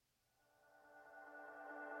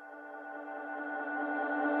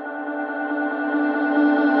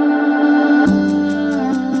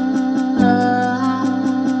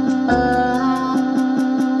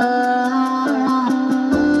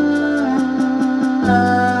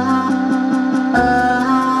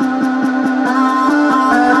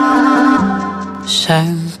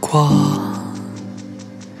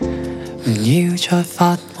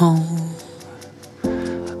發夢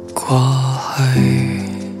過去，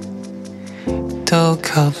都給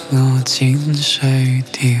我剪碎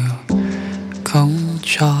掉工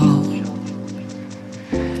作，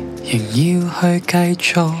仍要去繼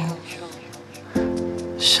續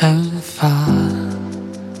想法，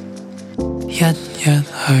一一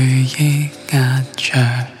去抑壓着，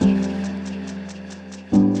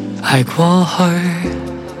係過去，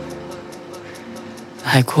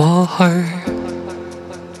係過去，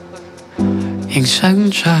仍想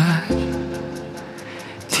着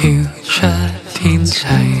跳出天際，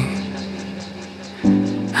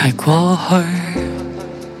係過去，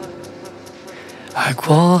係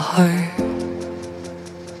過去，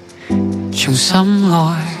從心內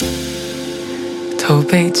逃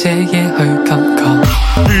避這夜去感覺。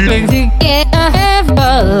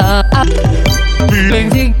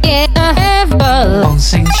放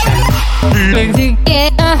聲唱，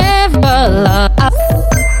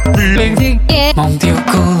忘掉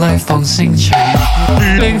顧慮，放聲唱，放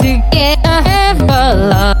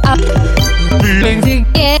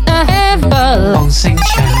聲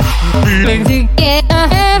唱，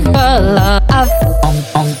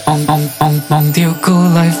忘掉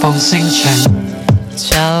顧慮，放聲唱，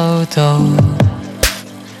找到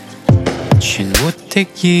存活的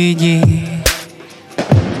意義。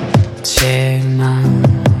這晚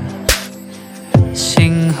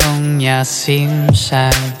星空也閃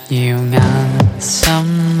爍耀眼，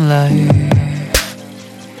心裏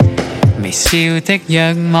微笑的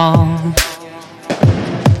仰望，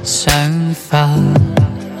想法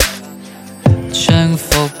將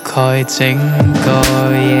覆蓋整個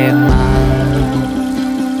夜晚。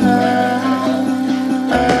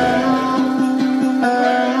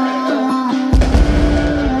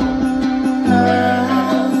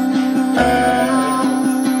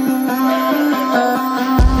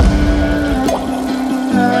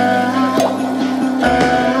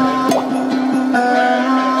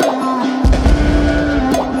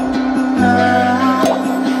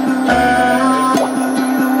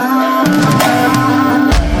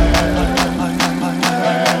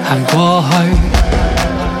行過去，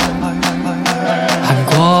行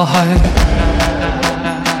過去，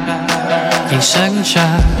仍想着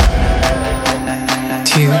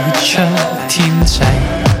跳出天際。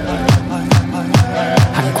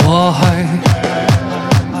行過去，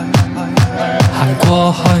行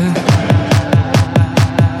過去，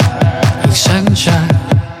仍想着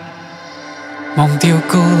忘掉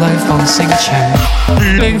顧慮，放聲唱。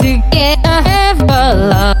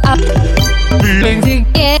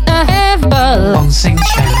放聲唱，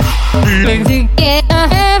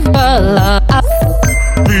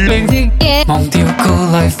忘掉顧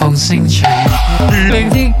慮，放聲唱，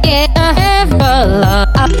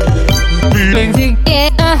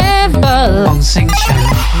放聲唱，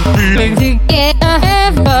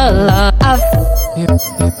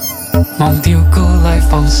忘掉顧慮，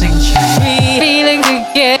放聲唱。Feeling to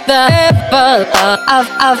get the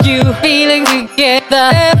of you, feeling to get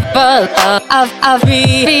the of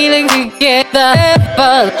me, feeling to get the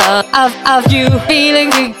of you,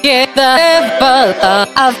 feeling to get the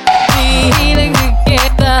of me, feeling to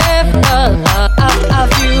get the of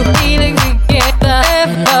you, feeling to get the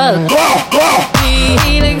me,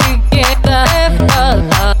 feeling to get the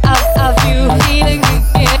of you, feeling to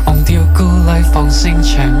get 忘掉顧慮，放聲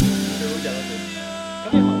唱。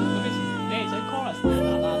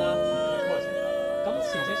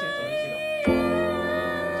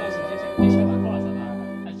你唱埋歌啦，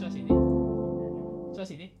再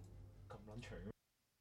前啲。